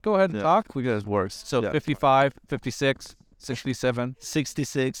Go ahead and talk. We got his works. So 55, 56, 67,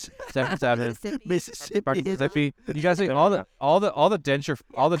 66, 77, Mississippi. You guys think all the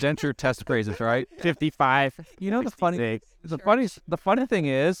denture test phrases, right? 55. You know the funny thing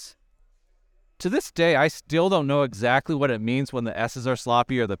is, to this day, I still don't know exactly what it means when the S's are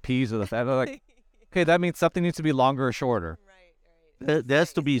sloppy or the P's or the F's. Like, okay, that means something needs to be longer or shorter. There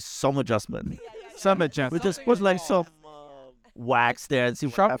has to be some adjustment. Some adjustment. We just put like some wax there and see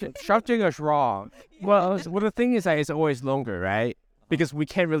what happens. Something is wrong. Well, the thing is that it's always longer, right? Because we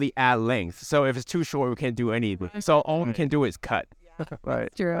can't really add length. So if it's too short, we can't do anything. So all we can do is cut.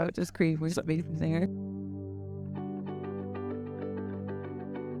 Right. True. Just creep with the singer.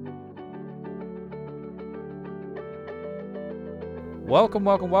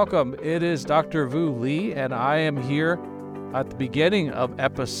 Welcome. It is Dr. Vu Lee, and I am here at the beginning of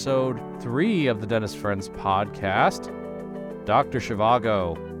episode 3 of the Dentist Friends podcast. Dr.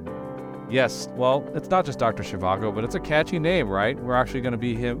 Zhivago. Yes, well, it's not just Dr. Zhivago, but it's a catchy name, right? We're actually going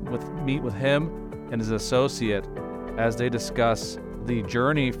to meet with him and his associate as they discuss the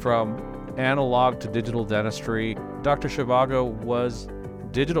journey from analog to digital dentistry. Dr. Zhivago was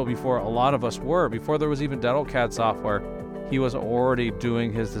digital before a lot of us were. Before there was even dental CAD software, he was already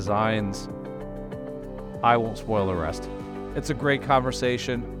doing his designs. I won't spoil the rest. It's a great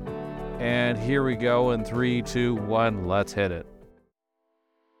conversation. And here we go in 3, 2, 1, let's hit it.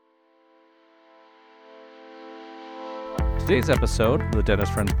 Today's episode of the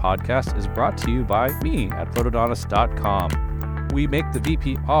Dentist Friends podcast is brought to you by me at photodontist.com. We make the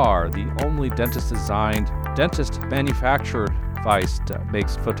VPR, the only dentist-designed, dentist-manufactured device that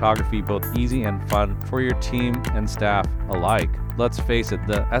makes photography both easy and fun for your team and staff alike. Let's face it,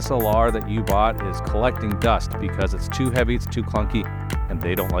 the SLR that you bought is collecting dust because it's too heavy, it's too clunky, and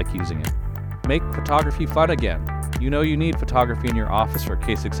they don't like using it. Make photography fun again. You know you need photography in your office for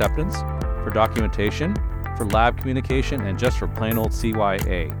case acceptance, for documentation, for lab communication, and just for plain old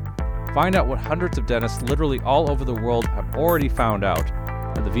CYA. Find out what hundreds of dentists literally all over the world have already found out,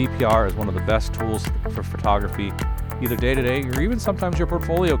 and the VPR is one of the best tools for photography, either day-to-day or even sometimes your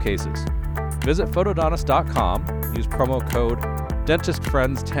portfolio cases. Visit photodontist.com, use promo code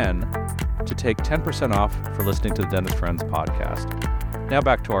DentistFriends10 to take 10% off for listening to the Dentist Friends podcast. Now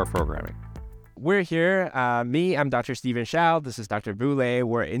back to our programming. We're here. I'm Dr. Stephen Shao. This is Dr. Boulay.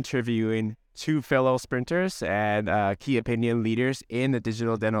 We're interviewing 2 fellow sprinters and key opinion leaders in the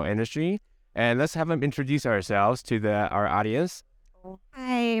digital dental industry. And let's have them introduce ourselves to our audience.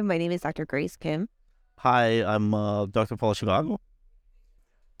 Hi, my name is Dr. Grace Kim. Hi, I'm Dr. Paul Zhivago.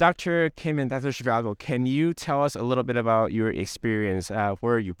 Dr. Kim and Dr. Zhivago, can you tell us a little bit about your experience,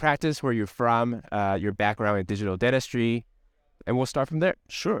 where you practice, where you're from, your background in digital dentistry, and we'll start from there.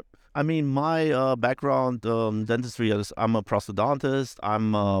 Sure. I mean, my background dentistry is I'm a prosthodontist.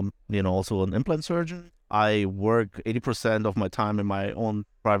 I'm also an implant surgeon. I work 80% of my time in my own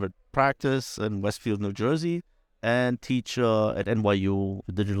private practice in Westfield, New Jersey, and teach at NYU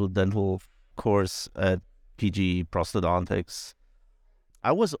a digital dental course at PG Prosthodontics.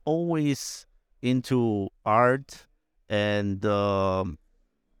 I was always into art and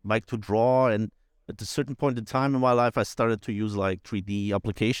like to draw, and at a certain point in time in my life, I started to use like 3D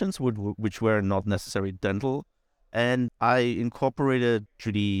applications, which were not necessarily dental. And I incorporated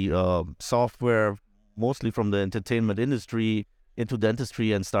 3D software, mostly from the entertainment industry, into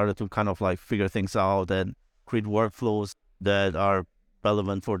dentistry and started to kind of like figure things out and create workflows that are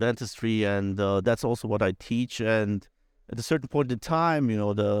relevant for dentistry. And that's also what I teach. And at a certain point in time,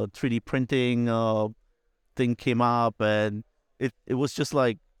 the 3D printing thing came up, and it was just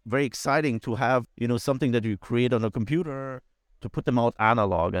like very exciting to have, something that you create on a computer to put them out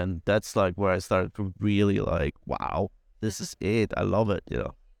analog. And that's like where I started to really like, wow, this is it. I love it,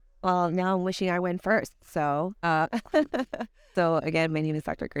 Well, now I'm wishing I went first. So, so again, my name is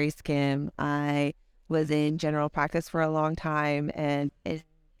Dr. Grace Kim. I was in general practice for a long time, and it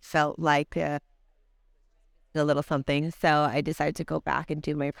felt like a little something. So I decided to go back and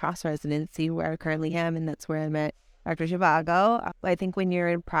do my pros residency where I currently am, and that's where I met Dr. Zhivago. I think when you're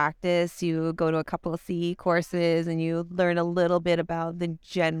in practice, you go to a couple of CE courses and you learn a little bit about the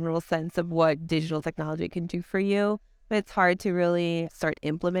general sense of what digital technology can do for you. But it's hard to really start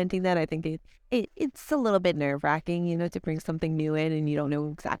implementing that. I think it's a little bit nerve-wracking, to bring something new in and you don't know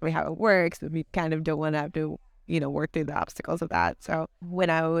exactly how it works. And you kind of don't want to have to, work through the obstacles of that. So when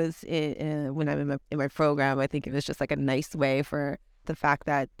I'm in my program, I think it was just like a nice way for the fact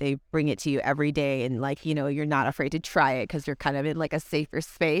that they bring it to you every day, and like, you're not afraid to try it because you're kind of in like a safer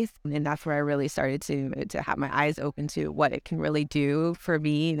space. And that's where I really started to have my eyes open to what it can really do for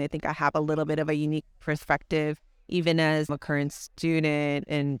me. And I think I have a little bit of a unique perspective even as a current student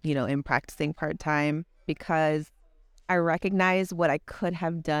and, in practicing part-time, because I recognize what I could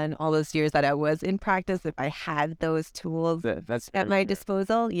have done all those years that I was in practice if I had those tools That's at my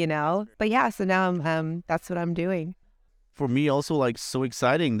disposal, But yeah, so now that's what I'm doing. For me, also like so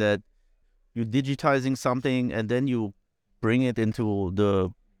exciting that you're digitizing something and then you bring it into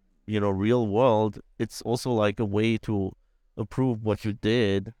the, real world. It's also like a way to approve what you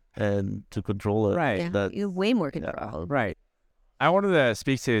did and to control it. Right. Yeah, you have way more control. Right. I wanted to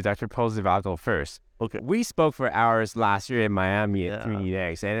speak to Dr. Paul Zhivago first. Okay. We spoke for hours last year in Miami at Yeah.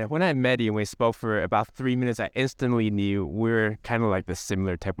 3DX, and when I met you and we spoke for about 3 minutes, I instantly knew we're kind of like the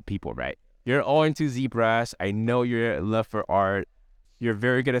similar type of people, right? You're all into ZBrush. I know your love for art. You're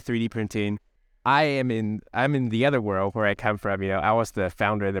very good at 3D printing. I'm in the other world where I come from. I was the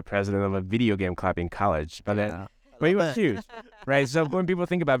founder and the president of a video game club in college, but it was huge, right? So when people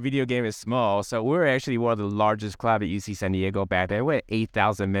think about video game, it's small. So we're actually one of the largest club at UC San Diego back then. We had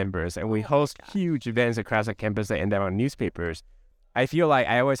 8,000 members, and we host huge events across the campus that end up on newspapers. I feel like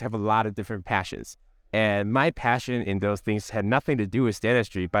I always have a lot of different passions. And my passion in those things had nothing to do with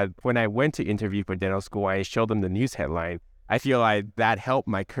dentistry. But when I went to interview for dental school, I showed them the news headline. I feel like that helped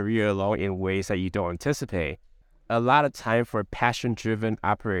my career along in ways that you don't anticipate. A lot of time for passion-driven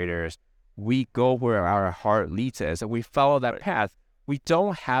operators, we go where our heart leads us and we follow that path. We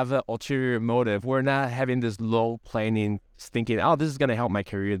don't have an ulterior motive. We're not having this low planning thinking, oh, this is going to help my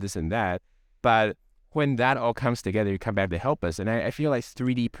career, this and that. But when that all comes together, you come back to help us. And I feel like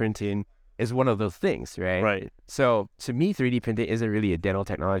 3D printing is one of those things, right? Right. So to me, 3D printing isn't really a dental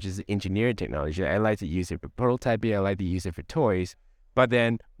technology, it's an engineering technology. I like to use it for prototyping, I like to use it for toys. But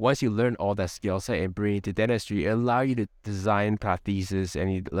then once you learn all that skill set and bring it to dentistry, it allows you to design prostheses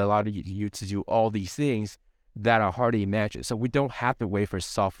and it allows you to do all these things that are hard to imagine. So we don't have to wait for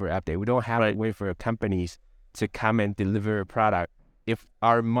software update. We don't have to wait for companies to come and deliver a product. If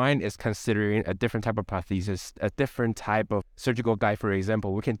our mind is considering a different type of prosthesis, a different type of surgical guide, for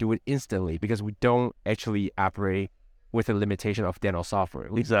example, we can do it instantly because we don't actually operate with a limitation of dental software.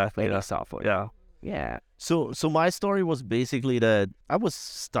 Exactly. Dental software. Yeah. Yeah. So my story was basically that I was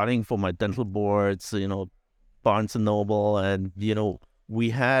studying for my dental boards, Barnes and Noble, and we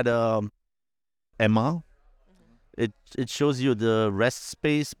had Emma. It shows you the rest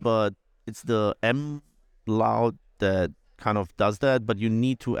space, but it's the M loud that kind of does that, but you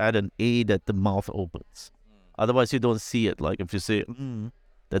need to add an A that the mouth opens. Otherwise, you don't see it. Like if you say,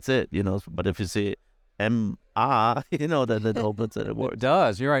 that's it, But if you say M-A, then it opens and it It works.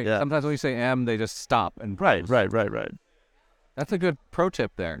 does. You're right. Yeah. Sometimes when you say M, they just stop. And Right. That's a good pro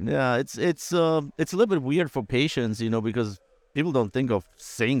tip there. Yeah, it's a little bit weird for patients, because people don't think of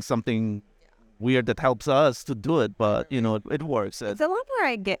saying something weird that helps us to do it, but it works. It's a lot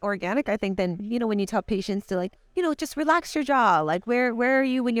more organic, I think, than when you tell patients to just relax your jaw. Like where are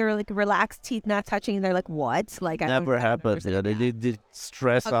you when you're like relaxed, teeth not touching? And they're like, what? Like Never happens. Yeah, they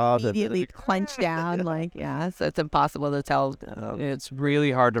stress out immediately clench down. So it's impossible to tell. It's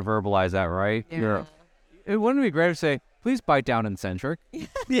really hard to verbalize that, right? Yeah. It wouldn't be great to say, please bite down in centric.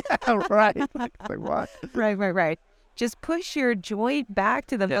 Yeah, right. Like what? Right. Just push your joint back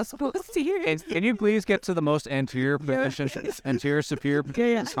to the most posterior. Can you please get to the most anterior position, anterior superior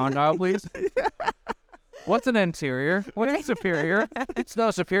condyle, please? What's an anterior? What's superior?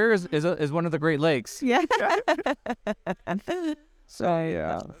 No, superior is one of the Great Lakes. Yeah.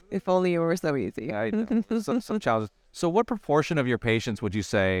 If only it were so easy. I know. Some challenges. So what proportion of your patients would you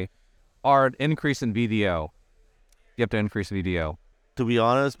say are an increase in VDO? You have to increase VDO. To be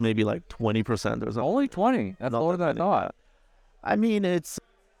honest, maybe like 20% or something. Only 20. That's lower than I thought. I mean, it's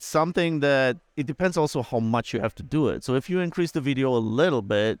something that it depends also how much you have to do it. So if you increase the video a little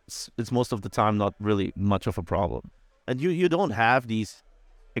bit, it's most of the time not really much of a problem. And you don't have these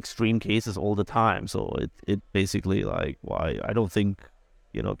extreme cases all the time. So it basically why I don't think,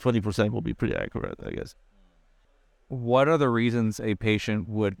 20% will be pretty accurate, I guess. What are the reasons a patient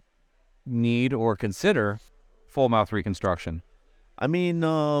would need or consider full mouth reconstruction? I mean,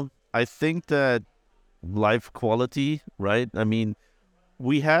 I think that life quality, right? I mean,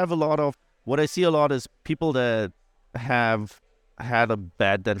 we have what I see a lot is people that have had a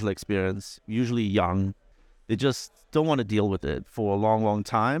bad dental experience, usually young. They just don't want to deal with it for a long, long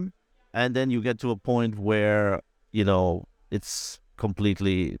time. And then you get to a point where, it's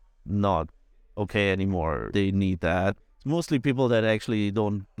completely not okay anymore. They need that. It's mostly people that actually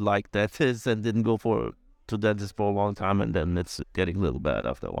don't like dentists and didn't go to dentist for a long time, and then it's getting a little bad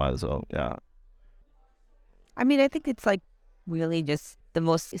after a while. So yeah. I mean, I think it's really just the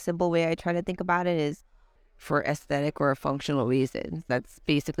most simple way I try to think about it is for aesthetic or functional reasons. That's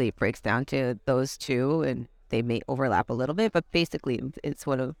basically it breaks down to those two. And they may overlap a little bit, but basically it's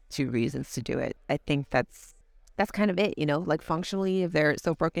one of two reasons to do it. I think that's kind of it, like functionally, if they're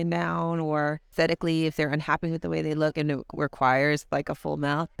so broken down, or aesthetically, if they're unhappy with the way they look and it requires like a full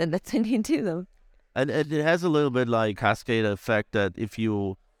mouth, then that's what you do them. And it has a little bit like cascade effect that if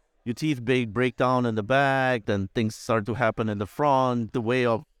your teeth break down in the back, then things start to happen in the front. The way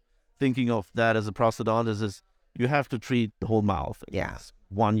of thinking of that as a prosthodontist is you have to treat the whole mouth. Yeah. It's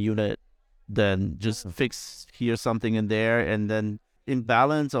one unit, then just fix here something in there, and then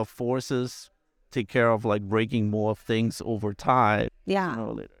imbalance of forces take care of like breaking more things over time.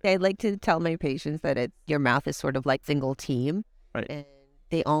 Yeah. I like to tell my patients that your mouth is sort of like single team. Right. And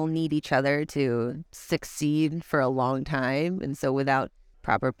they all need each other to succeed for a long time. And so without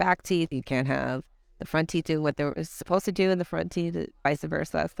proper back teeth, you can't have the front teeth do what they're supposed to do and the front teeth vice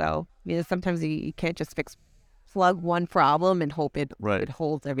versa. So sometimes you can't just plug one problem and hope it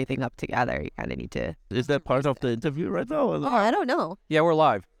holds everything up together. You kind of need to. Is that part of the interview right now? Oh, I don't know. Yeah, we're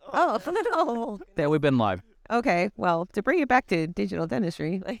live. Oh, no. Yeah, we've been live. Okay, well, to bring it back to digital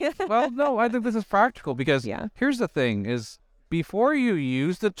dentistry. Well, no, I think this is practical because here's the thing is before you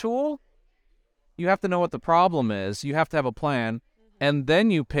use the tool, you have to know what the problem is. You have to have a plan, and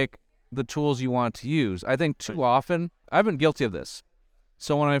then you pick the tools you want to use. I think too often, I've been guilty of this.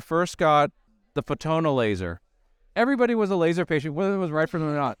 So when I first got the Photona laser, everybody was a laser patient, whether it was right for them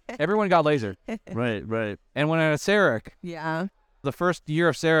or not. Everyone got laser. Right. And when I had a CEREC, the first year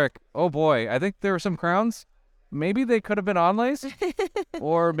of CEREC, oh boy, I think there were some crowns. Maybe they could have been onlays,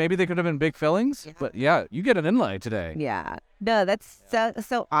 or maybe they could have been big fillings. Yeah. But yeah, you get an inlay today. Yeah. No, that's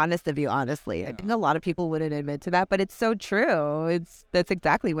so honest of you, honestly. I think a lot of people wouldn't admit to that, but it's so true. That's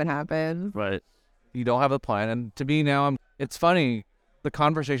exactly what happened. Right. You don't have a plan. And to me now, it's funny, the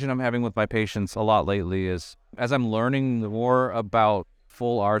conversation I'm having with my patients a lot lately is, as I'm learning more about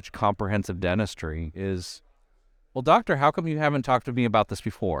full arch comprehensive dentistry is, well, doctor, how come you haven't talked to me about this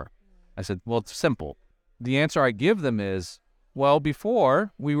before? I said, well, it's simple. The answer I give them is, well,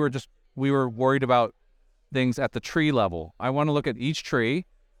 before we were worried about things at the tree level. I want to look at each tree,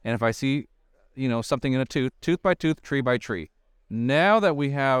 and if I see, something in a tooth by tooth, tree by tree. Now that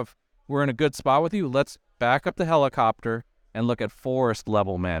we're in a good spot with you, let's back up the helicopter and look at forest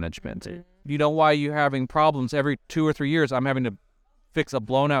level management. Mm-hmm. You know why you're having problems every 2 or 3 years? I'm having to fix a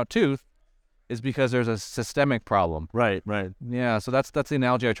blown out tooth. Is because there's a systemic problem. Right. Yeah, so that's the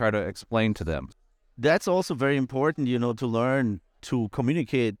analogy I try to explain to them. That's also very important, to learn to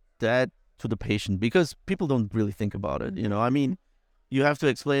communicate that to the patient, because people don't really think about it. I mean, you have to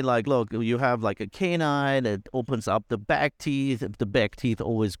explain like, look, you have like a canine that opens up the back teeth. If the back teeth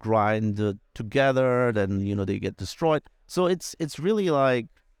always grind together, then, they get destroyed. So it's really like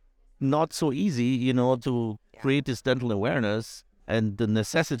not so easy, to create this dental awareness and the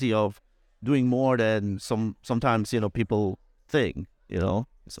necessity of doing more than sometimes, people think, So,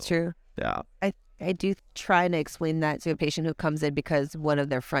 it's true. Yeah. I do try to explain that to a patient who comes in because one of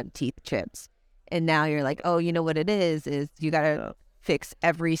their front teeth chips. And now you're like, oh, you know what it is you got to fix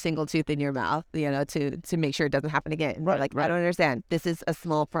every single tooth in your mouth, to make sure it doesn't happen again. Right. Like, I don't understand. This is a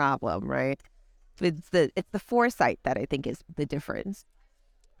small problem, right? It's the foresight that I think is the difference.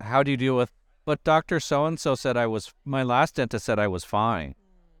 How do you deal with, but Dr. So-and-so said my last dentist said I was fine.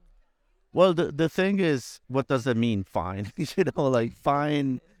 Well, the thing is, what does that mean, fine? Like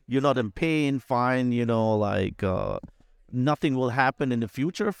fine, you're not in pain, fine, like nothing will happen in the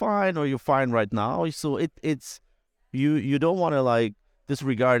future, fine, or you're fine right now. So it's you don't want to like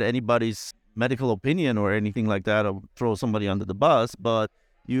disregard anybody's medical opinion or anything like that, or throw somebody under the bus, but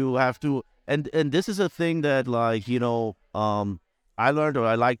you have to, and this is a thing that like, I learned, or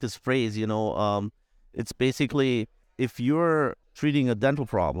I like this phrase, it's basically, if you're treating a dental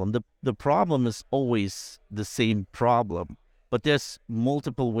problem, the problem is always the same problem, but there's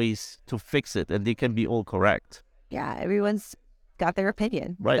multiple ways to fix it, and they can be all correct. Yeah, everyone's got their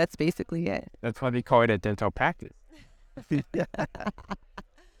opinion. Right. That's basically it. That's why they call it a dental practice.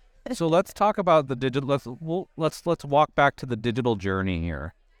 So let's talk about the digital. Let's walk back to the digital journey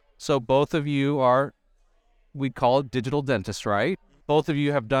here. So both of you we call it digital dentists, right? Both of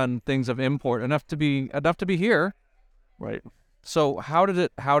you have done things of import enough to be here, right? So how did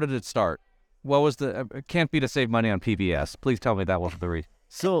it start? What was it can't be to save money on PBS. Please tell me that wasn't the reason.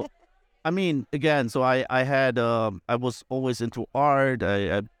 So, I mean, again, so I was always into art.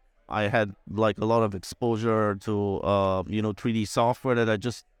 I had like a lot of exposure to 3D software that I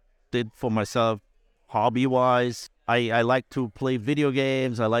just did for myself, hobby wise. I like to play video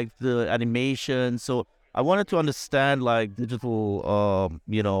games. I like the animation. So I wanted to understand like digital,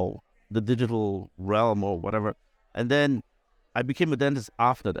 the digital realm or whatever. And then I became a dentist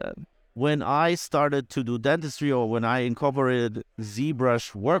after that. when I started to do dentistry, or when I incorporated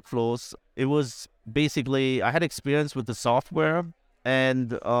ZBrush workflows, it was basically, I had experience with the software, and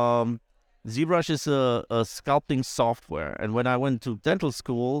ZBrush is a sculpting software. And when I went to dental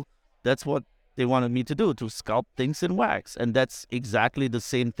school, that's what they wanted me to do, to sculpt things in wax. And that's exactly the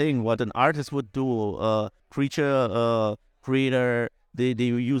same thing what an artist would do, creature creator. They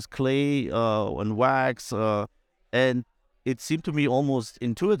use clay and wax, and it seemed to me almost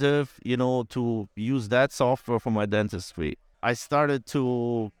intuitive, to use that software for my dentistry. I started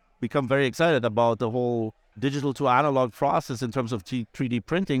to become very excited about the whole digital to analog process in terms of 3D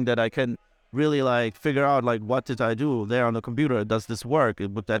printing, that I can really like figure out like, what did I do there on the computer? Does this work?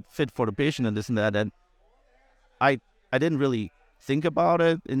 Would that fit for the patient and this and that? And I didn't really think about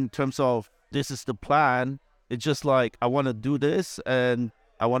it in terms of this is the plan. It's just like, I want to do this and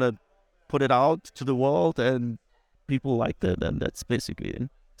I want to put it out to the world, and people liked it, and that's basically it.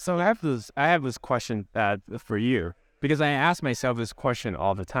 So I have this question for you, because I ask myself this question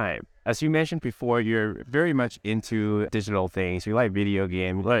all the time. As you mentioned before, you're very much into digital things. You like video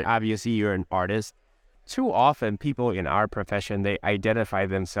games. Right. Obviously, you're an artist. Too often, people in our profession, they identify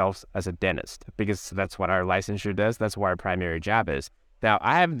themselves as a dentist, because that's what our licensure does. That's what our primary job is. Now,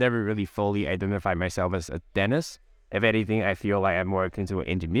 I have never really fully identified myself as a dentist. If anything, I feel like I'm more akin to an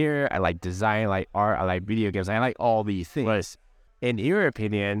engineer. I like design, I like art, I like video games. I like all these things. Right. In your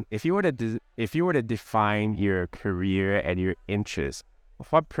opinion, if you were to define your career and your interests,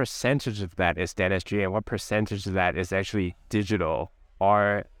 what percentage of that is dentistry and what percentage of that is actually digital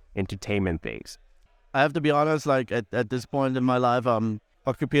or entertainment based? I have to be honest, like at this point in my life, I'm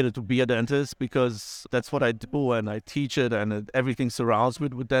occupied to be a dentist, because that's what I do, and I teach it, and everything surrounds me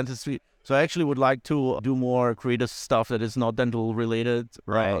with dentistry. So I actually would like to do more creative stuff that is not dental related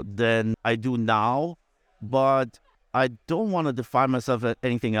than I do now. But I don't want to define myself as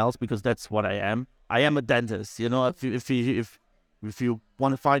anything else, because that's what I am. I am a dentist. If you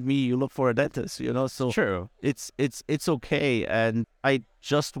want to find me, you look for a dentist. So True. It's okay, and I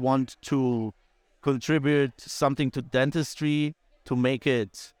just want to contribute something to dentistry to make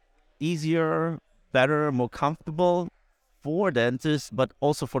it easier, better, more comfortable for dentists, but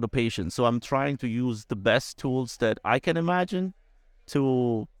also for the patient. So I'm trying to use the best tools that I can imagine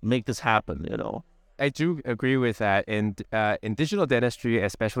to make this happen, I do agree with that. In digital dentistry,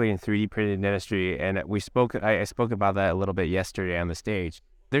 especially in 3D printed dentistry, and I spoke about that a little bit yesterday on the stage.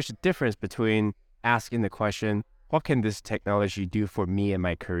 There's a difference between asking the question, what can this technology do for me in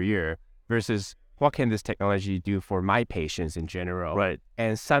my career, versus what can this technology do for my patients in general? Right.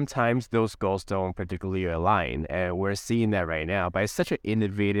 And sometimes those goals don't particularly align, and we're seeing that right now. But it's such an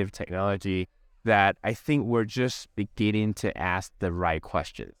innovative technology that I think we're just beginning to ask the right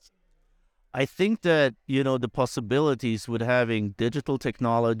questions. I think that, the possibilities with having digital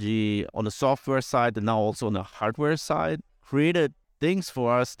technology on the software side and now also on the hardware side created things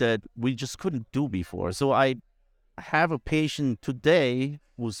for us that we just couldn't do before. So I have a patient today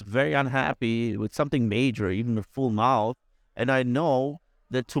who's very unhappy with something major, even a full mouth, and I know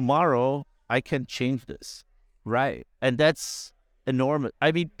that tomorrow I can change this. Right. And that's enormous.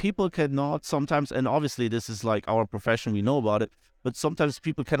 I mean, people cannot sometimes, and obviously this is like our profession, we know about it, but sometimes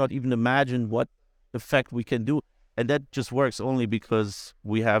people cannot even imagine what effect we can do. And that just works only because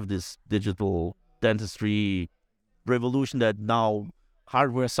we have this digital dentistry revolution, that now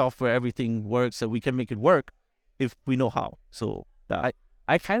hardware, software, everything works, and we can make it work if we know how. So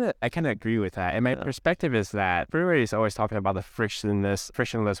I kind of agree with that. And my perspective is that everybody is always talking about the frictionless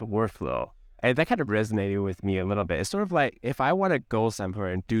workflow. And that kind of resonated with me a little bit. It's sort of like, if I want to go somewhere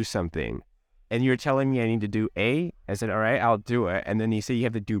and do something, and you're telling me I need to do A, I said, all right, I'll do it. And then you say you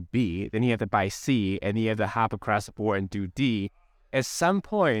have to do B, then you have to buy C, and then you have to hop across the board and do D. At some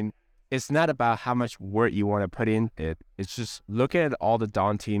point, it's not about how much work you want to put in it. It's just look at all the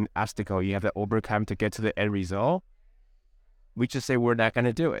daunting obstacle you have to overcome to get to the end result. We just say we're not going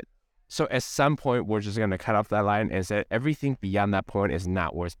to do it. So at some point, we're just going to cut off that line and say everything beyond that point is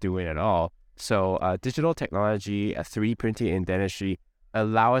not worth doing at all. So digital technology, 3D printing in dentistry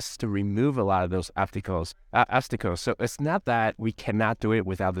allow us to remove a lot of those obstacles. So it's not that we cannot do it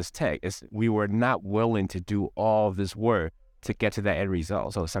without this tech. It's we were not willing to do all of this work to get to that end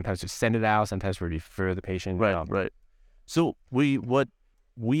result. So sometimes we send it out, sometimes we refer the patient. Right. So what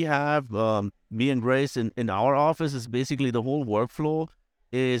we have, me and Grace in our office, is basically the whole workflow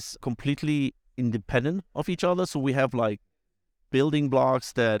is completely independent of each other. So we have like building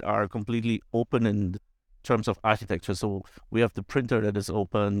blocks that are completely open in terms of architecture. So we have the printer that is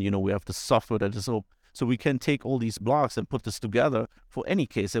open, we have the software that is open. So we can take all these blocks and put this together for any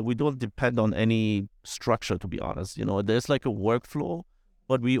case, and we don't depend on any structure, to be honest. There's like a workflow,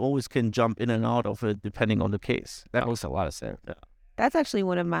 but we always can jump in and out of it depending on the case. That makes a lot of sense. That's actually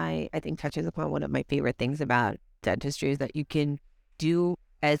one of my, I think, touches upon one of my favorite things about dentistry is that you can do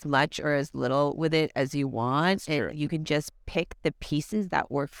as much or as little with it as you want. Sure. And you can just pick the pieces that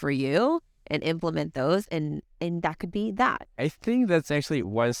work for you and implement those. And that could be that. I think that's actually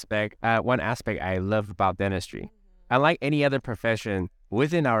one aspect I love about dentistry. Unlike any other profession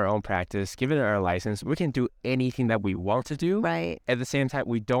within our own practice, given our license, we can do anything that we want to do. Right. At the same time,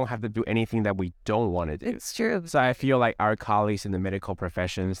 we don't have to do anything that we don't want to do. It's true. So I feel like our colleagues in the medical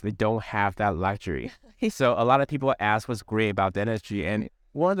professions, they don't have that luxury. So a lot of people ask what's great about dentistry. And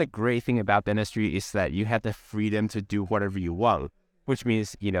one of the great things about dentistry is that you have the freedom to do whatever you want, which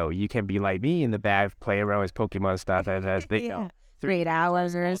means, you can be like me in the back, play around with Pokemon stuff. Yeah. 3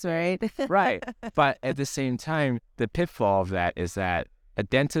 hours, right? Right. But at the same time, the pitfall of that is that a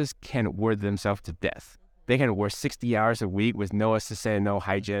dentist can work themselves to death. They can work 60 hours a week with no assistant, no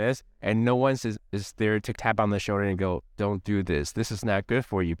hygienist, and no one is there to tap on the shoulder and go, don't do this. This is not good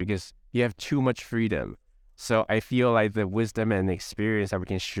for you because you have too much freedom. So I feel like the wisdom and experience that we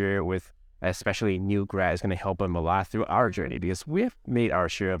can share with especially new grad is going to help them a lot through our journey because we have made our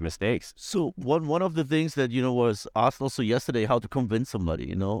share of mistakes. So one of the things that was asked also yesterday, how to convince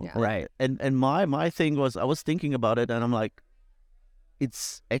somebody, Yeah. Right. and my thing was, I was thinking about it and I'm like,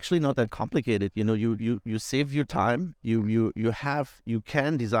 it's actually not that complicated. You save your time. You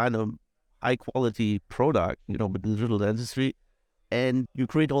can design a high quality product, with digital dentistry, and you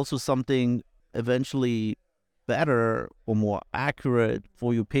create also something eventually better or more accurate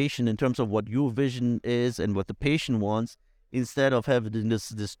for your patient in terms of what your vision is and what the patient wants, instead of having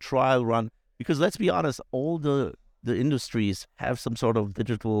this trial run. Because let's be honest, all the industries have some sort of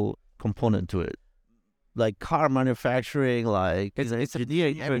digital component to it, like car manufacturing, like It's a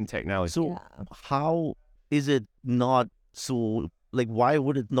technology. So how is it not so, like, why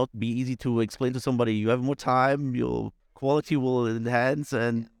would it not be easy to explain to somebody, you have more time, your quality will enhance,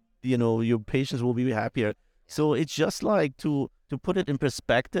 and your patients will be happier. So it's just like to put it in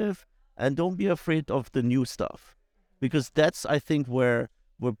perspective, and don't be afraid of the new stuff, because that's, I think, where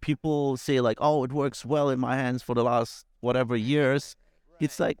people say like, oh, it works well in my hands for the last whatever years.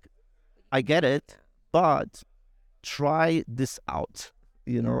 It's like, I get it, but try this out,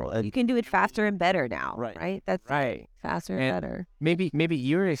 and You can do it faster and better now, Right. right? That's Right. faster and And better. Maybe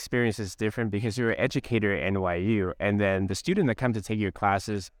your experience is different because you're an educator at NYU, and then the student that comes to take your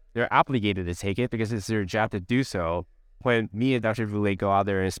classes, they're obligated to take it because it's their job to do so. When me and Dr. Voulet go out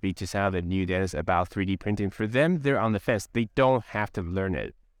there and speak to some of the new dentists about 3D printing, for them, they're on the fence. They don't have to learn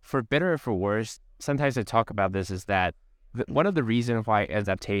it. For better or for worse, sometimes I talk about this is that one of the reasons why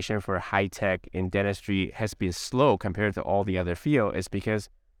adaptation for high tech in dentistry has been slow compared to all the other fields is because,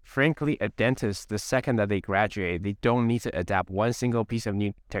 frankly, a dentist, the second that they graduate, they don't need to adapt one single piece of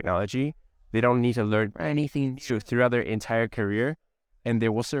new technology. They don't need to learn anything new throughout their entire career, and they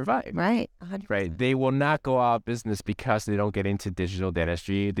will survive. Right. 100%. Right. They will not go out of business because they don't get into digital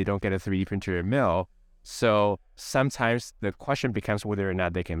dentistry. They don't get a 3D printer or mill. So sometimes the question becomes whether or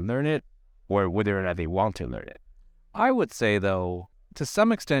not they can learn it or whether or not they want to learn it. I would say, though, to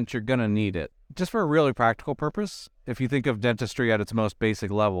some extent, you're going to need it. Just for a really practical purpose, if you think of dentistry at its most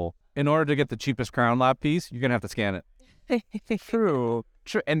basic level, in order to get the cheapest crown lab piece, you're going to have to scan it. True.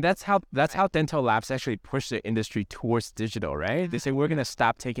 And that's how dental labs actually push the industry towards digital, right? They say, we're going to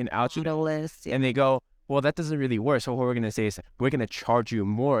stop taking out list. and they go, well, that doesn't really work. So what we're going to say is we're going to charge you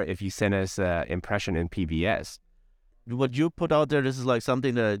more if you send us impression in PBS. what you put out there, this is like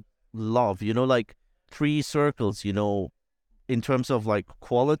something that I love, like 3 circles, in terms of like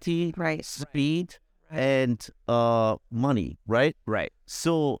quality, Right. speed, and money, right? Right.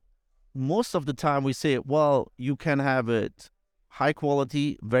 So most of the time we say, well, you can have it high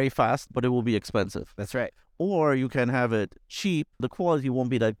quality, very fast, but it will be expensive. That's right. Or you can have it cheap, the quality won't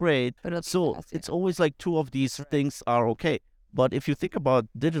be that great. But it'll be So fast, it's always like 2 of these things are okay. But if you think about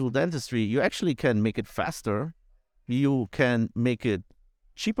digital dentistry, you actually can make it faster. You can make it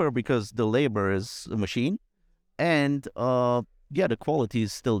cheaper because the labor is a machine. And the quality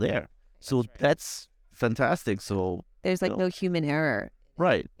is still there. So that's fantastic. So There's like No. no human error.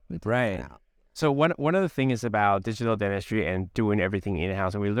 right. Right. So one of the things about digital dentistry and doing everything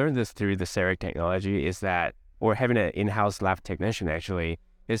in-house, and we learned this through the CEREC technology, is that, or having an in-house lab technician actually,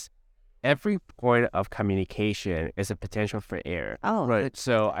 is every point of communication is a potential for error. Oh, Right.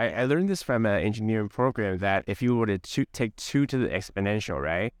 So I learned this from an engineering program that if you were to take 2 to the exponential,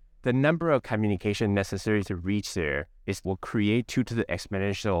 right, the number of communication necessary to reach there will create 2 to the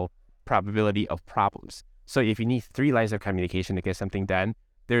exponential probability of problems. So if you need 3 lines of communication to get something done,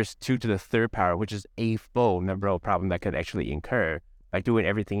 there's 2 to the 3rd power, which is a full number of problems that could actually incur. by doing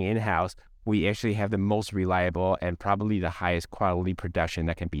everything in-house, we actually have the most reliable and probably the highest quality production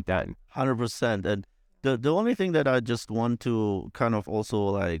that can be done. 100%. And the only thing that I just want to kind of also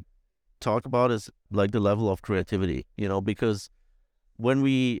like talk about is like the level of creativity, because when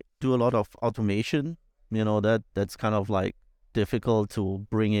we do a lot of automation, that's kind of like difficult to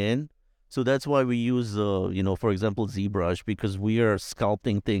bring in. So that's why we use, for example, ZBrush, because we are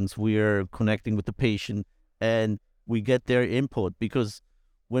sculpting things, we are connecting with the patient, and we get their input. Because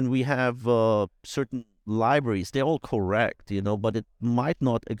when we have certain libraries, they're all correct, but it might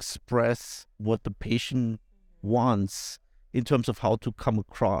not express what the patient wants in terms of how to come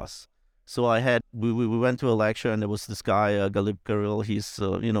across. So we went to a lecture, and there was this guy, Galip Garil. He's,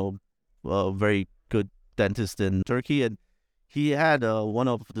 a very good dentist in Turkey, and he had one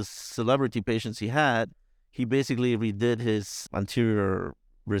of the celebrity patients he basically redid his anterior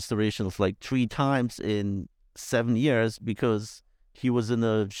restorations like 3 times in 7 years, because he was in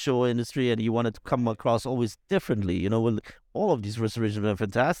the show industry and he wanted to come across always differently. Well, all of these restorations were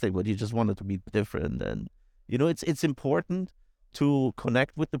fantastic, but he just wanted to be different. And, it's important to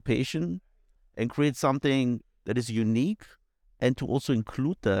connect with the patient and create something that is unique, and to also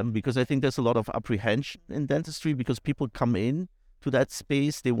include them, because I think there's a lot of apprehension in dentistry, because people come in to that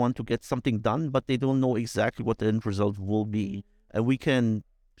space, they want to get something done, but they don't know exactly what the end result will be. And we can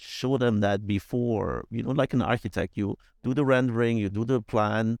show them that before, like an architect, you do the rendering, you do the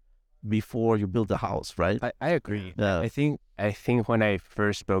plan before you build the house, right? I agree. Yeah. I think when I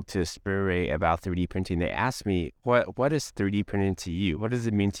first spoke to Spurray about 3D printing, they asked me, what is 3D printing to you? What does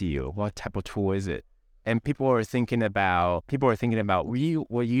it mean to you? What type of tool is it? And people are thinking about, we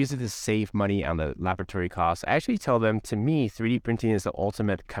will use it to save money on the laboratory costs. I actually tell them, to me, 3D printing is the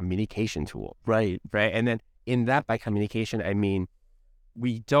ultimate communication tool. Right. And then in that, by communication, I mean,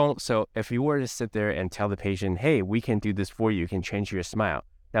 so if you were to sit there and tell the patient, hey, we can do this for you, can change your smile.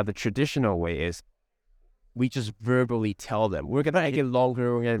 Now, the traditional way is we just verbally tell them, we're going to make it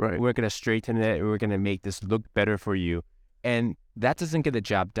longer, we're going to straighten it, we're going to make this look better for you. And that doesn't get the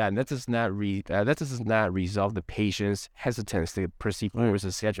job done. That does not resolve the patient's hesitance to proceed forward with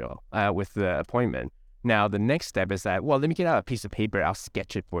the schedule, with the appointment. Now, the next step is that, let me get out a piece of paper. I'll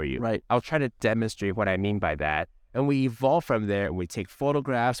sketch it for you. Right. I'll try to demonstrate what I mean by that. And we evolve from there, and we take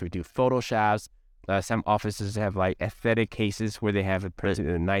photographs, we do Photoshops. Some offices have like aesthetic cases where they have a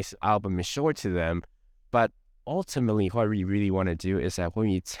nice album and show it to them. But ultimately, what we really want to do is that when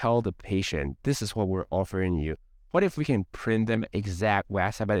you tell the patient, this is what we're offering you, what if we can print them exact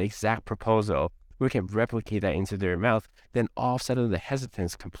proposal? We can replicate that into their mouth, then all of a sudden the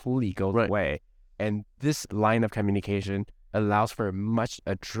hesitance completely goes away. And this line of communication allows for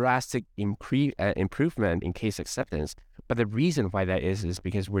a drastic improvement in case acceptance. But the reason why that is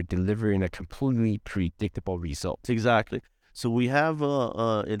because we're delivering a completely predictable result. Exactly. So we have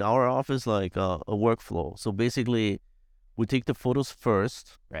in our office like a workflow. So basically, we take the photos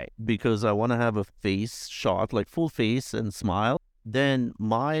first, right? Because I want to have a face shot, like full face and smile. Then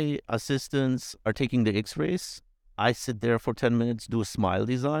my assistants are taking the X-rays. I sit there for 10 minutes, do a smile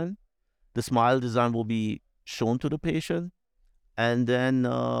design. The smile design will be shown to the patient. And then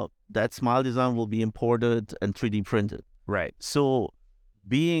that smile design will be imported and 3D printed. Right. So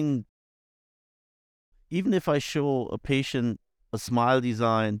even if I show a patient a smile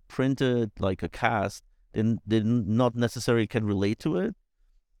design printed like a cast, then they not necessarily can relate to it.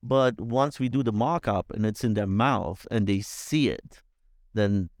 But once we do the mock-up and it's in their mouth and they see it,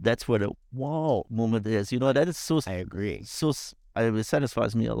 then that's where the wow moment is. That is so... I agree. It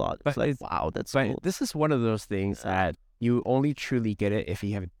satisfies me a lot. It's like, wow, that's cool. This is one of those things that you only truly get it if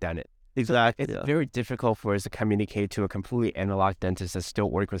you have done it. Exactly. So it's very difficult for us to communicate to a completely analog dentist that still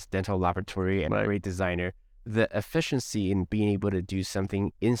works with dental laboratory and a great designer. The efficiency in being able to do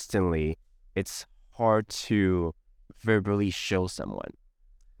something instantly, it's hard to verbally show someone.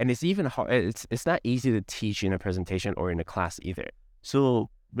 And it's even hard, it's not easy to teach in a presentation or in a class either. So,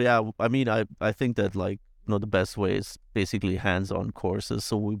 yeah, I mean, I think that the best way is basically hands-on courses.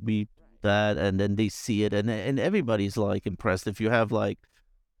 So we that, and then they see it, and everybody's like impressed. If you have like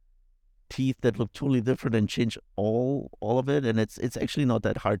teeth that look totally different and change all of it, and it's actually not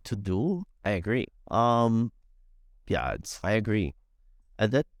that hard to do. I agree. Yeah, I agree.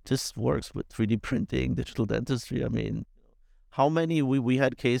 And that just works with 3D printing, digital dentistry. I mean, how many we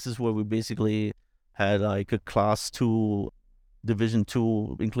had cases where we basically had like a class 2, division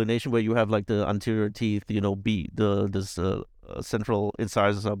 2 inclination, where you have like the anterior teeth, central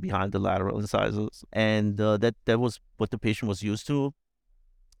incisors are behind the lateral incisors, and that was what the patient was used to,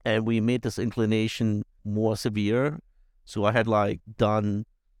 and we made this inclination more severe. So I had like done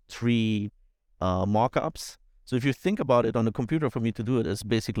 3 mock-ups. So if you think about it on a computer, for me to do it is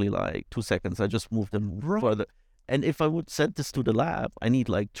basically like 2 seconds. I just move them further. And if I would send this to the lab, I need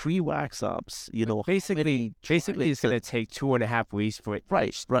like 3 wax ups, Basically, it's going to take 2.5 weeks for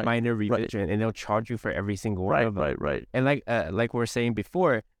each minor revision, and they'll charge you for every single one of them. Right. And like we were saying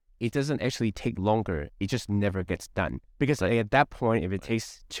before, it doesn't actually take longer. It just never gets done. Because at that point, if it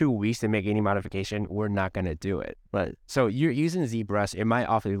takes 2 weeks to make any modification, we're not going to do it. Right. So you're using ZBrush. In my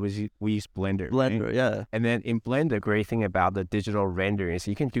office, we use Blender. Blender, yeah. And then in Blender, the great thing about the digital rendering is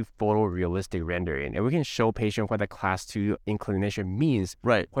you can do photorealistic rendering. And we can show patient what the class 2 inclination means.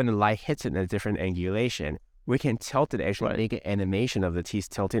 Right. When the light hits it in a different angulation, we can tilt it, actually make an animation of the teeth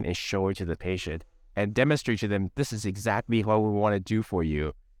tilting and show it to the patient and demonstrate to them, this is exactly what we want to do for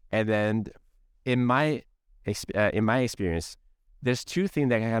you. And then in my experience, there's 2 things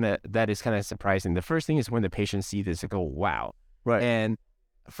that is kind of surprising. The first thing is when the patient sees this, they go, wow. Right. And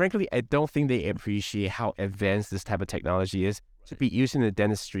frankly, I don't think they appreciate how advanced this type of technology is to be used in the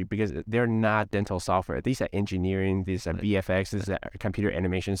dentistry, because they're not dental software. These are engineering, these are VFX, these are computer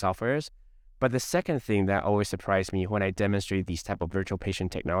animation softwares. But the second thing that always surprised me when I demonstrate these type of virtual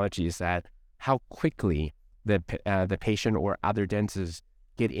patient technology is that how quickly the patient or other dentists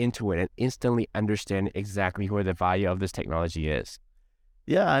get into it and instantly understand exactly where the value of this technology is.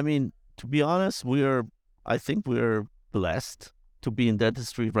 Yeah, I mean, to be honest, I think we're blessed to be in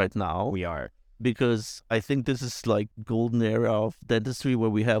dentistry right now. We are. Because I think this is like golden era of dentistry where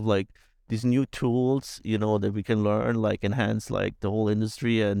we have like these new tools, that we can learn, like enhance like the whole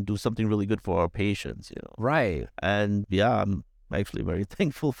industry and do something really good for our patients, Right. And yeah, I'm actually very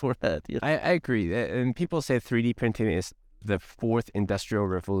thankful for that. I agree. And people say 3D printing is the 4th industrial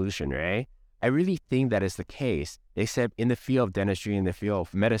revolution, right? I really think that is the case, except in the field of dentistry, in the field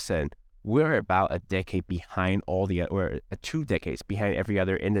of medicine, we're about a decade behind or 2 decades behind every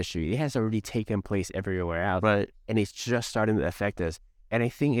other industry. It has already taken place everywhere else. Right. And it's just starting to affect us. And I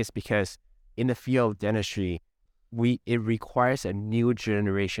think it's because in the field of dentistry, it requires a new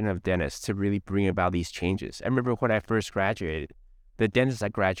generation of dentists to really bring about these changes. I remember when I first graduated, the dentists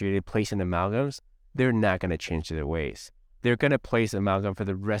that graduated placing amalgams, they're not going to change their ways. They're going to place amalgam for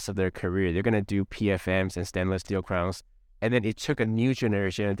the rest of their career. They're going to do PFMs and stainless steel crowns. And then it took a new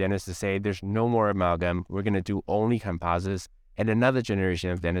generation of dentists to say, there's no more amalgam. We're going to do only composites. And another generation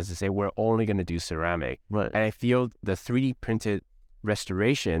of dentists to say, we're only going to do ceramic. Right. And I feel the 3D printed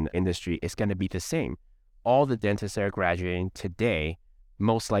restoration industry is going to be the same. All the dentists that are graduating today,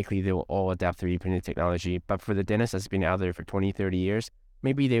 most likely they will all adopt 3D printed technology. But for the dentists that's been out there for 20, 30 years,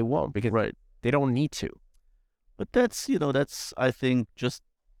 maybe they won't, because they don't need to. But that's I think just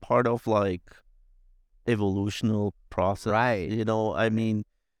part of like evolutional process. Right. I mean,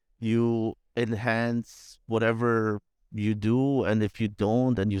 you enhance whatever you do, and if you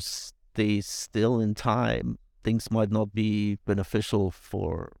don't and you stay still in time, things might not be beneficial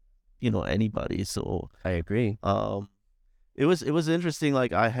for, anybody. So I agree. It was interesting.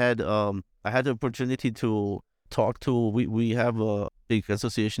 Like I had the opportunity to talk to, we have a big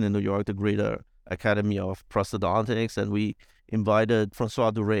association in New York, the Greater Academy of Prosthodontics, and we invited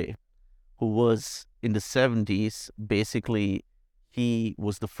Francois Duray, who was in the 70s. Basically, he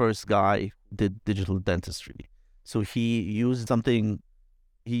was the first guy who did digital dentistry. So he used something,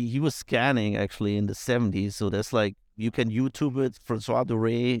 he was scanning actually in the 70s. So that's like, you can YouTube it, Francois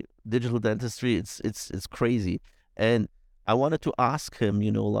Duray, digital dentistry. It's crazy. And I wanted to ask him,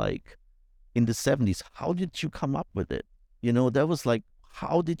 like in the 70s, how did you come up with it? That was like,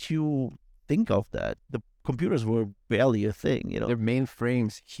 how did you think of that? The computers were barely a thing, Their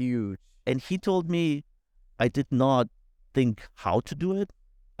mainframes huge. And he told me, I did not think how to do it.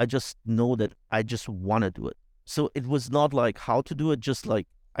 I just know that I just want to do it. So it was not like how to do it, just like,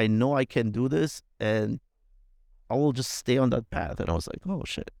 I know I can do this and I will just stay on that path. And I was like, oh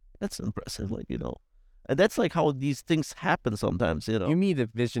shit, that's impressive. Like, and that's like how these things happen sometimes, You meet the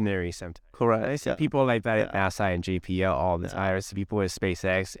visionary sometimes. Correct. I see people like that at NASA and JPL all the time. I see people with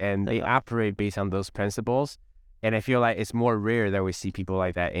SpaceX, and they operate based on those principles. And I feel like it's more rare that we see people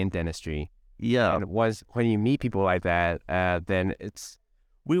like that in dentistry. Yeah. And when you meet people like that, then it's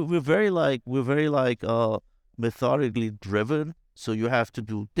we're very methodically driven. So you have to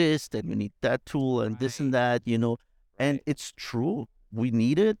do this, then you need that tool and this and that, And it's true, we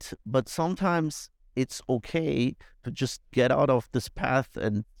need it, but sometimes it's okay to just get out of this path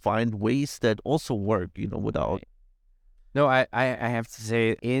and find ways that also work, without. No, I have to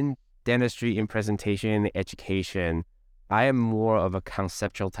say, in dentistry, in presentation, education, I am more of a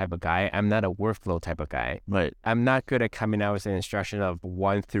conceptual type of guy. I'm not a workflow type of guy. Right. I'm not good at coming out with an instruction of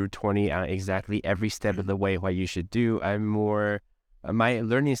 1 through 20 on exactly every step of the way what you should do. I'm more, my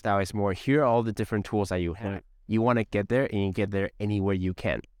learning style is more, here are all the different tools that you have. You want to get there, and you get there anywhere you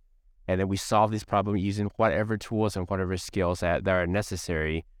can. And then we solve this problem using whatever tools and whatever skills that are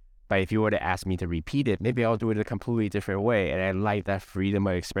necessary. But if you were to ask me to repeat it, maybe I'll do it a completely different way. And I like that freedom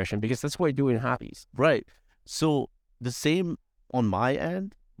of expression because that's what I do in hobbies. Right. So the same on my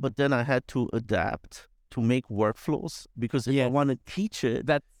end, but then I had to adapt to make workflows because if I want to teach it,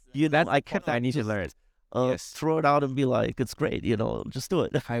 That's I I need to learn. throw it out and be like, it's great, just do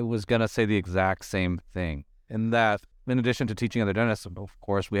it. I was going to say the exact same thing, in that in addition to teaching other dentists, of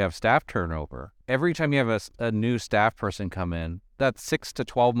course, we have staff turnover. Every time you have a new staff person come in, that 6 to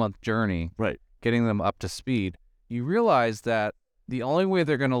 12 month journey, Right. getting them up to speed, you realize that the only way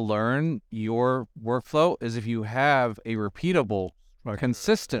they're going to learn your workflow is if you have a repeatable,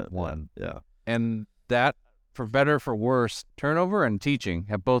 consistent one. Yeah. And that, for better, for worse, turnover and teaching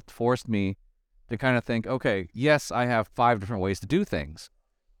have both forced me to kind of think, okay, yes, I have 5 different ways to do things,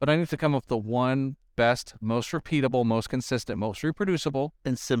 but I need to come up with the one best, most repeatable, most consistent, most reproducible,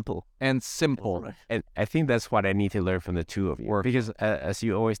 And simple. and simple. Right. And I think that's what I need to learn from the two of you. Because as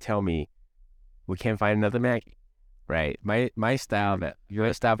you always tell me, we can't find another Maggie, right? My style,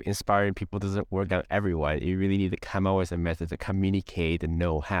 your style of inspiring people doesn't work on everyone. You really need to come up with a method to communicate the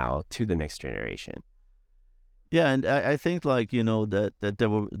know-how to the next generation. Yeah, and I think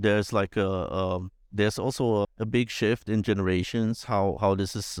that there's like there's also a big shift in generations, how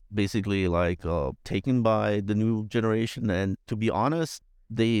this is basically like taken by the new generation. And to be honest,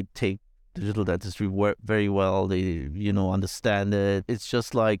 they take digital dentistry very well. They, understand it. It's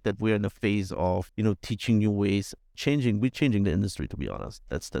just like that we're in a phase of, teaching new ways, we're changing the industry, to be honest.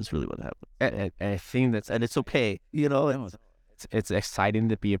 That's really what happened. And I think that's, And it's okay, it's exciting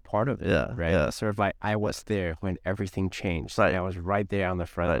to be a part of it, Yeah, right? yeah. Sort of like I was there when everything changed. Right. I was right there on the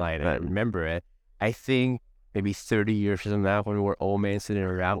front Right, line, and I right. remember it. I think maybe 30 years from now, when we're old men sitting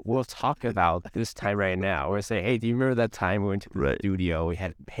around, we'll talk about this time right now. We'll say, hey, do you remember that time we went to the Right. studio? We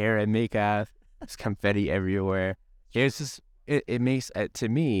had hair and makeup, there's confetti everywhere. It's just, it makes, to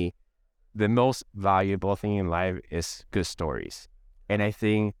me, the most valuable thing in life is good stories. And I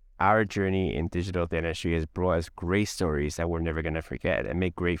think our journey in digital dentistry has brought us great stories that we're never going to forget and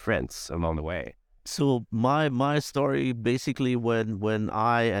make great friends along the way. So my story basically when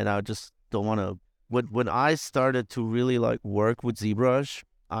I just don't want to when I started to really like work with ZBrush,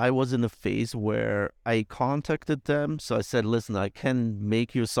 I was in a phase where I contacted them. So I said, listen, I can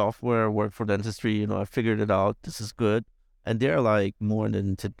make your software work for dentistry. I figured it out. This is good. And they're like more in the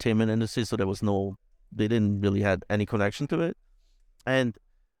entertainment industry, so they didn't really have any connection to it. And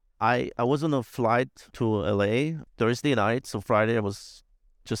I was on a flight to LA Thursday night, so Friday I was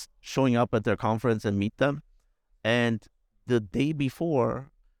just showing up at their conference and meet them. And the day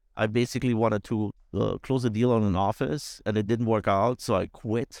before, I basically wanted to close a deal on an office, and it didn't work out, so I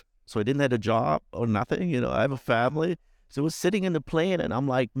quit. So I didn't have a job or nothing. I have a family. So I was sitting in the plane, and I'm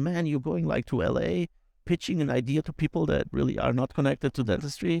like, man, you're going like to LA, pitching an idea to people that really are not connected to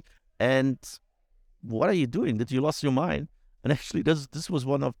dentistry. And what are you doing? That you lost your mind? And actually, this was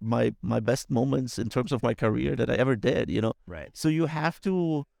one of my best moments in terms of my career that I ever did, Right. So you have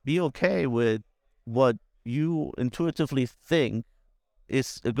to be okay with what you intuitively think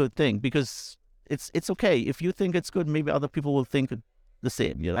is a good thing, because it's okay. If you think it's good, maybe other people will think the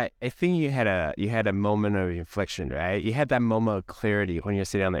same, I think you had a moment of inflection, right? You had that moment of clarity when you're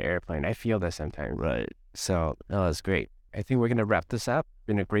sitting on the airplane. I feel that sometimes. Right. So, that's great. I think we're going to wrap this up.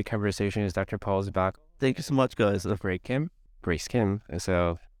 Been a great conversation with Dr. Paul Zhivago. Thank you so much, guys. Grace Kim.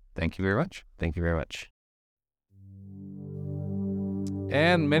 So, Thank you very much. thank you very much.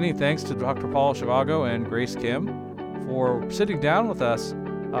 And many thanks to Dr. Paul Zhivago and Grace Kim for sitting down with us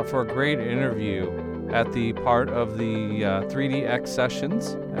for a great interview at the part of the 3DX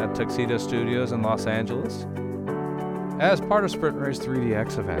sessions at Tuxedo Studios in Los Angeles. As part of Sprint Ray's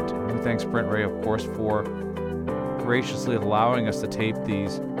 3DX event, we thank Sprint Ray, of course, for graciously allowing us to tape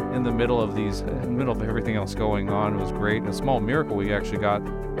these in the middle of everything else going on. It was great. And a small miracle, we actually got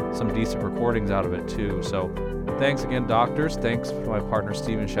some decent recordings out of it too. So thanks again, doctors. Thanks to my partner,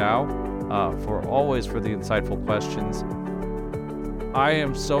 Stephen Shao, for the insightful questions. I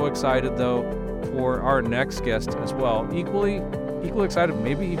am so excited, though, for our next guest as well. Equally excited,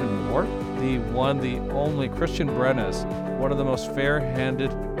 maybe even more, the only Christian Brenes, one of the most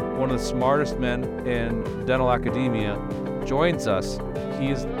fair-handed, one of the smartest men in dental academia, joins us. He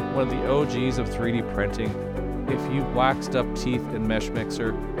is one of the OGs of 3D printing. If you've waxed up teeth in Mesh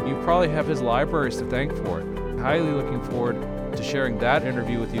Mixer, you probably have his libraries to thank for it. Highly looking forward to sharing that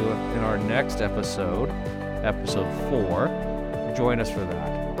interview with you in our next episode 4. Join us for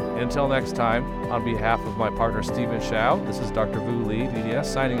that. Until next time, on behalf of my partner Stephen Shao, this is Dr. Vu Lee, DDS,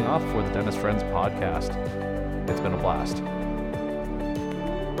 signing off for the Dentist Friends podcast. It's been a blast.